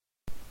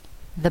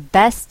The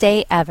Best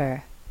Day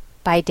Ever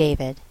by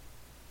David.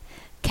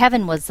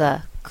 Kevin was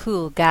a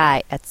cool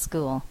guy at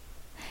school.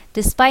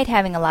 Despite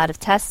having a lot of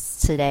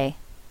tests today,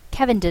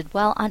 Kevin did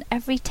well on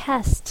every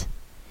test.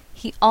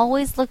 He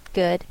always looked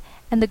good,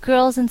 and the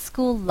girls in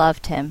school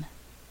loved him.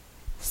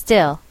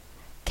 Still,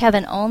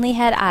 Kevin only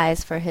had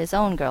eyes for his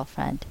own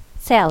girlfriend,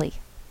 Sally.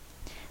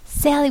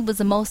 Sally was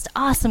the most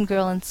awesome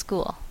girl in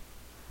school.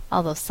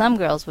 Although some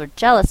girls were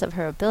jealous of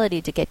her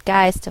ability to get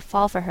guys to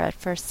fall for her at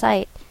first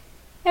sight,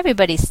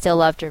 everybody still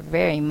loved her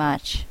very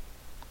much.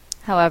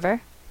 However,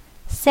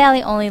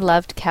 Sally only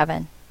loved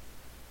Kevin.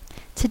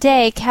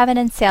 Today, Kevin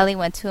and Sally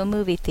went to a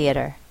movie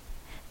theater.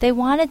 They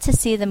wanted to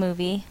see the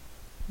movie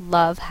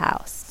Love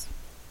House.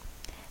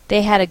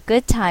 They had a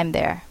good time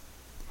there.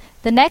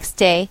 The next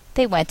day,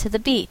 they went to the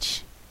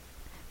beach.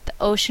 The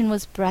ocean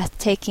was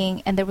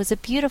breathtaking, and there was a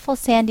beautiful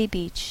sandy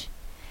beach.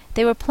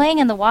 They were playing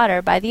in the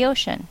water by the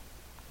ocean.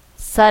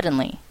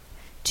 Suddenly,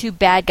 two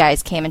bad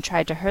guys came and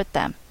tried to hurt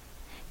them.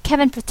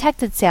 Kevin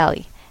protected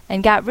Sally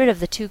and got rid of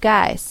the two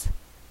guys.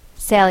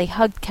 Sally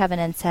hugged Kevin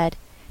and said,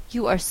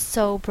 "You are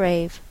so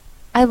brave.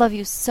 I love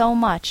you so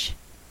much."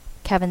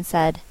 Kevin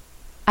said,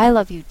 "I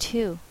love you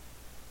too."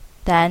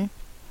 Then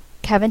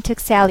Kevin took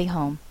Sally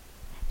home.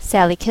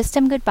 Sally kissed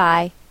him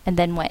goodbye and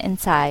then went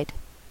inside.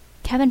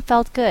 Kevin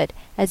felt good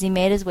as he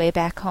made his way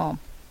back home.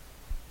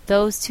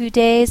 Those 2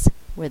 days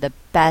were the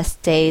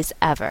best days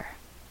ever.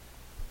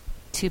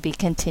 To be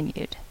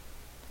continued.